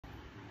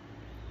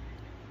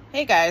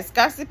Hey guys,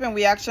 gossip and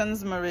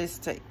reactions Marie's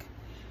take.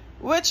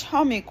 Which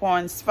Homie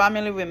Quan's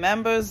family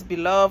remembers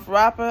beloved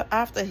rapper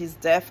after his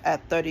death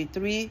at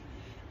 33?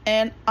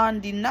 An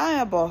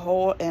undeniable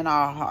hole in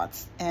our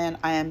hearts. And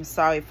I am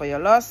sorry for your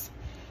loss.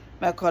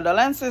 My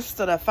condolences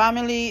to the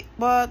family,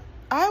 but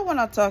I want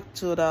to talk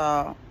to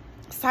the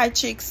side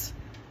chicks,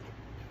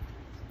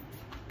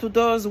 to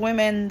those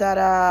women that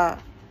are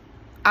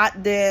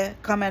out there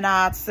coming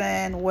out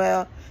saying,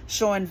 well,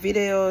 showing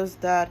videos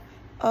that,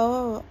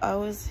 oh, I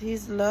was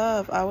his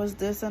love, I was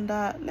this and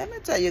that. Let me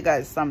tell you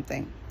guys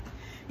something.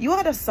 You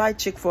are the side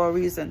chick for a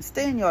reason.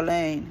 Stay in your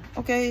lane,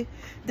 okay?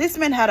 This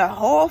man had a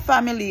whole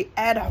family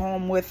at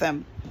home with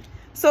him.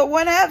 So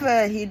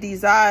whenever he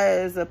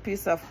desires a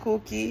piece of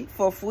cookie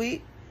for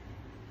free,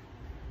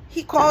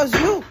 he calls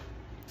you.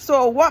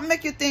 So what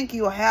make you think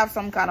you have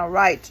some kind of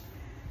right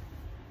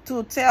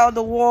to tell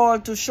the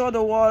world, to show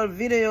the world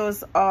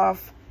videos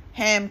of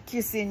him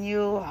kissing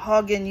you,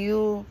 hugging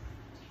you,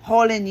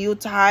 holding you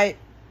tight?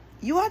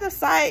 You are the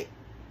side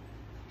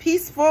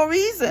piece for a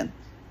reason,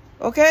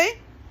 okay?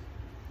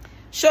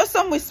 Show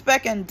some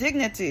respect and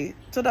dignity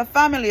to the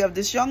family of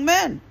this young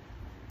man.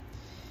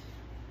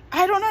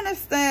 I don't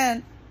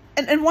understand.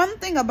 And one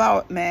thing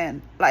about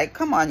men, like,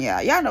 come on,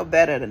 y'all know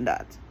better than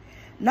that.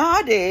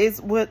 Nowadays,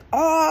 with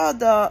all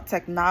the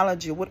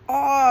technology, with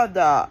all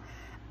the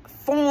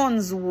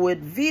phones,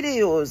 with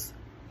videos,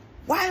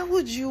 why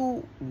would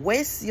you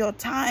waste your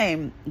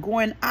time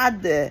going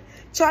out there,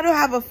 try to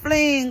have a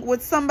fling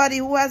with somebody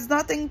who has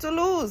nothing to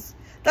lose?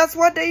 That's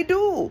what they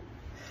do.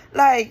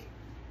 Like,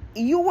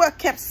 you were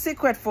kept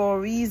secret for a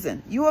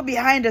reason. You were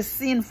behind the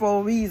scene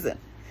for a reason.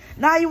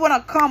 Now you want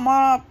to come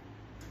up.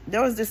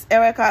 There was this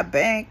Erica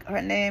Bank,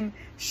 her name,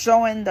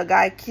 showing the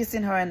guy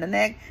kissing her in the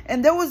neck.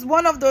 And there was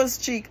one of those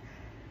chicks.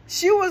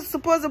 She was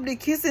supposedly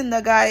kissing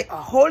the guy,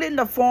 holding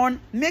the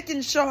phone,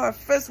 making sure her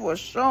face was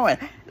showing.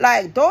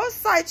 Like, those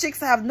side chicks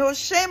have no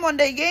shame on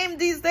their game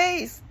these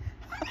days.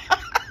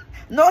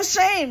 No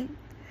shame.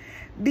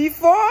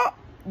 Before,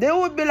 they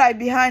would be like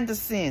behind the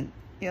scene,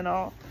 you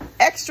know.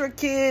 Extra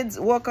kids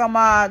will come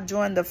out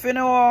during the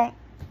funeral.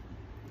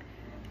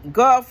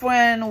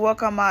 Girlfriend will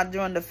come out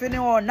during the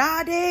funeral.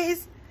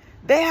 Nowadays,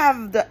 they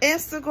have the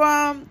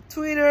Instagram,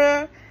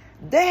 Twitter.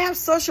 They have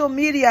social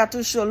media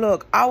to show,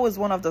 look, I was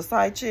one of the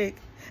side chick,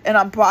 and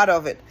I'm proud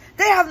of it.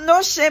 They have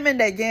no shame in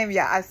their game,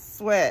 I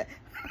swear.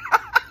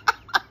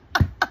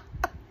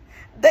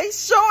 They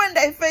showing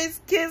their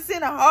face,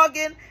 kissing,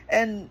 hugging,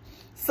 and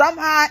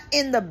somehow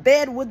in the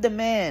bed with the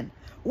man.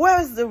 Where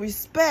is the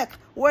respect?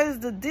 Where is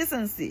the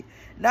decency?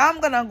 Now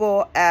I'm going to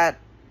go at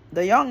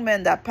the young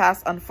man that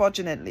passed,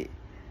 unfortunately.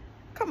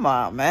 Come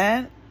on,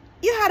 man.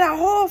 You had a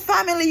whole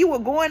family. You were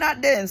going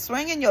out there and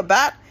swinging your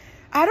bat.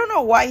 I don't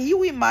know why he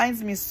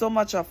reminds me so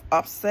much of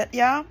Upset,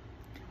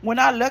 When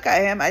I look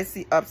at him, I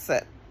see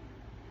Upset.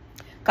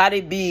 Cardi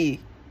B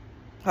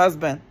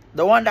husband.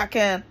 The one that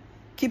can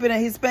keep it in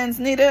his pants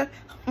neither.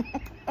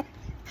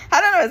 I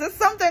don't know. Is there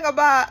something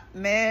about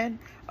man,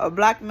 a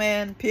black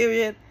man,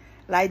 period?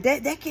 Like, they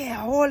can't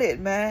hold it,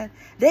 man.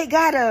 They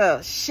got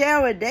to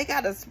share it. They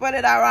got to spread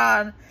it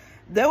around.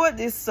 There was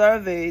this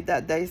survey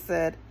that they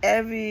said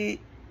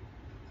every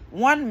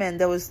one man,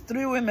 there was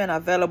 3 women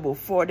available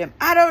for them.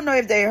 I don't know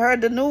if they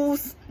heard the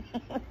news.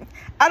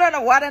 I don't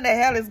know what in the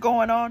hell is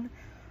going on.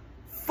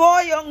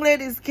 4 young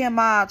ladies came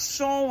out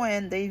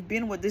showing they've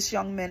been with this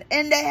young man.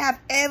 And they have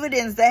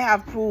evidence. They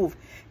have proof.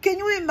 Can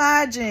you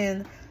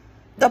imagine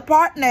the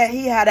partner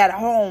he had at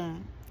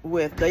home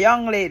with the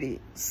young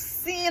lady?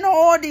 Seeing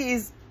all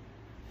these,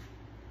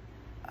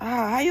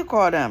 how you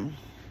call them?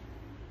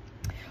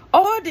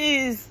 All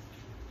these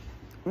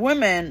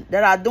women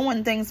that are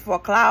doing things for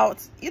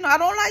clout. You know, I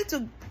don't like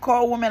to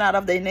call women out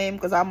of their name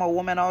because I'm a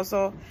woman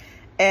also.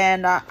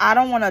 And I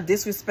don't want to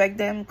disrespect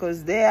them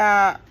because they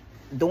are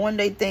doing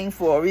their thing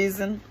for a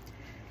reason.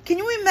 Can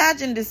you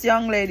imagine this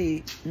young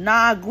lady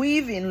now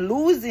grieving,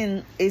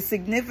 losing a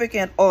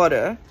significant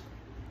other?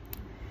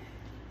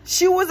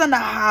 She was in the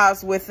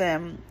house with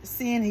him,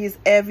 seeing his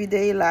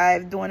everyday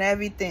life, doing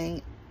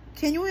everything.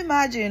 Can you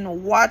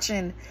imagine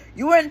watching,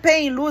 you were in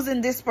pain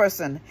losing this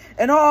person,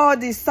 and all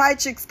these side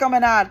chicks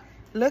coming out,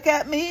 look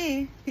at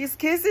me, he's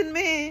kissing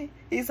me,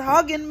 he's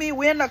hugging me,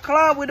 we're in the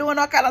club, we're doing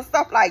all kind of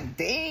stuff. Like,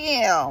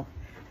 damn,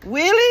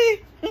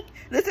 really?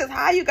 This is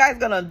how you guys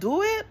gonna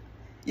do it?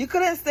 You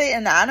couldn't stay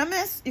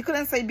anonymous? You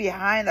couldn't stay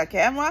behind the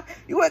camera?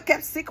 You were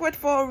kept secret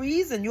for a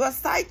reason. You're a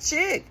side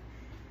chick.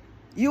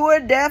 You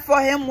were there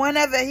for him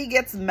whenever he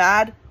gets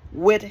mad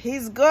with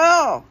his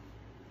girl.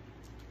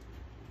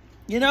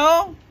 You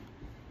know?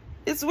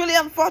 It's really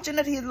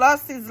unfortunate he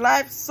lost his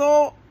life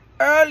so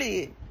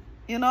early,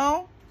 you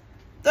know?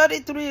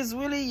 33 is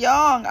really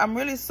young. I'm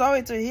really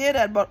sorry to hear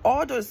that. But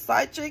all those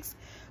side chicks,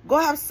 go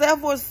have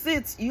several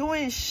seats. You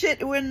ain't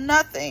shit. You ain't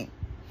nothing.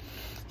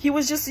 He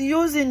was just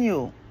using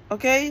you,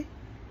 okay?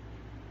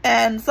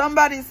 And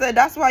somebody said,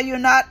 that's why you're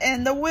not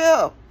in the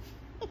will.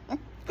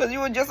 Because you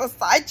were just a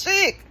side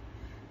chick.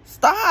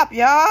 Stop,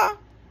 y'all.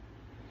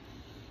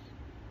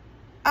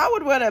 I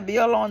would rather be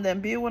alone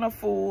than be with a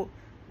fool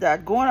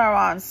that going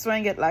around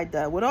swing it like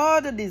that with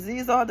all the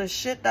disease, all the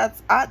shit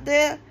that's out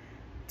there,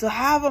 to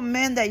have a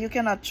man that you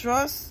cannot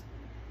trust,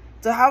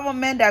 to have a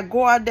man that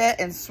go out there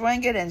and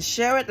swing it and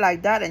share it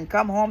like that and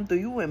come home to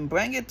you and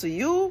bring it to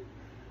you.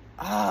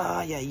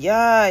 Ah,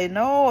 yeah,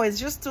 no, it's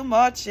just too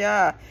much.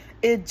 Yeah,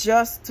 it's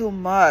just too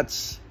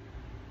much.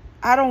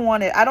 I don't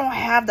want it. I don't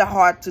have the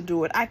heart to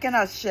do it. I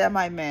cannot share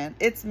my man.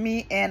 It's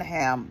me and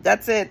him.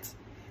 That's it.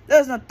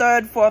 There's no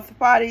third, fourth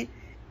party.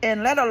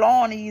 And let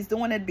alone he's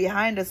doing it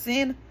behind the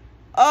scene.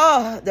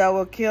 Oh, that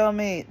will kill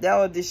me. That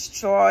will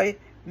destroy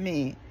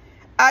me.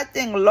 I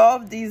think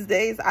love these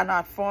days are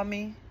not for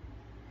me.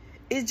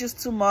 It's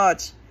just too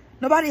much.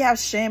 Nobody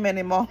has shame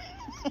anymore.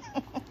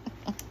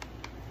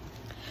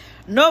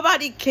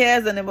 Nobody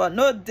cares anymore.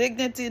 No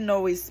dignity,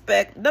 no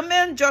respect. The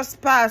man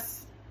just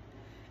passed.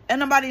 And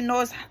nobody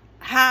knows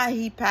how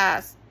he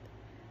passed.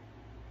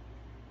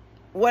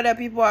 Whether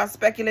people are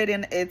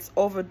speculating it's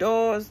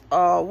overdose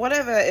or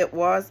whatever it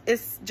was,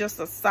 it's just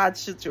a sad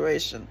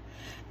situation.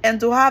 And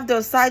to have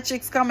those side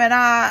chicks coming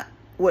out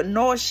with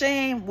no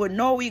shame, with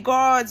no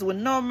regards, with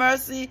no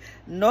mercy,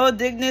 no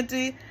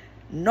dignity,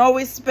 no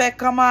respect,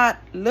 come out,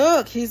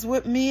 look, he's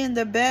with me in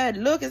the bed.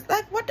 Look, it's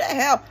like, what the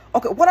hell?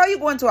 Okay, what are you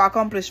going to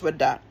accomplish with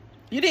that?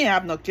 You didn't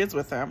have no kids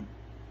with him.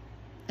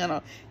 You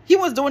know, he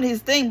was doing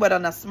his thing, but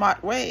in a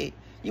smart way.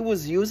 He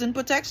was using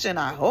protection,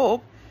 I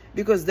hope,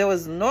 because there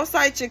was no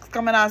side chicks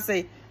coming out and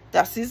say,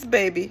 that's his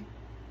baby.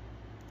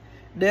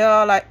 They're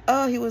all like,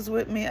 oh, he was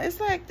with me. It's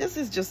like, this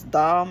is just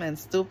dumb and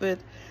stupid.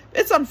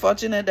 It's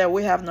unfortunate that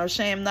we have no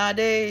shame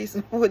nowadays.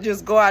 We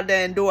just go out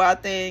there and do our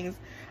things.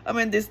 I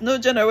mean, this new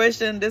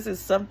generation, this is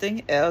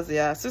something else.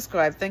 Yeah,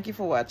 subscribe. Thank you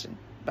for watching.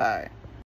 Bye.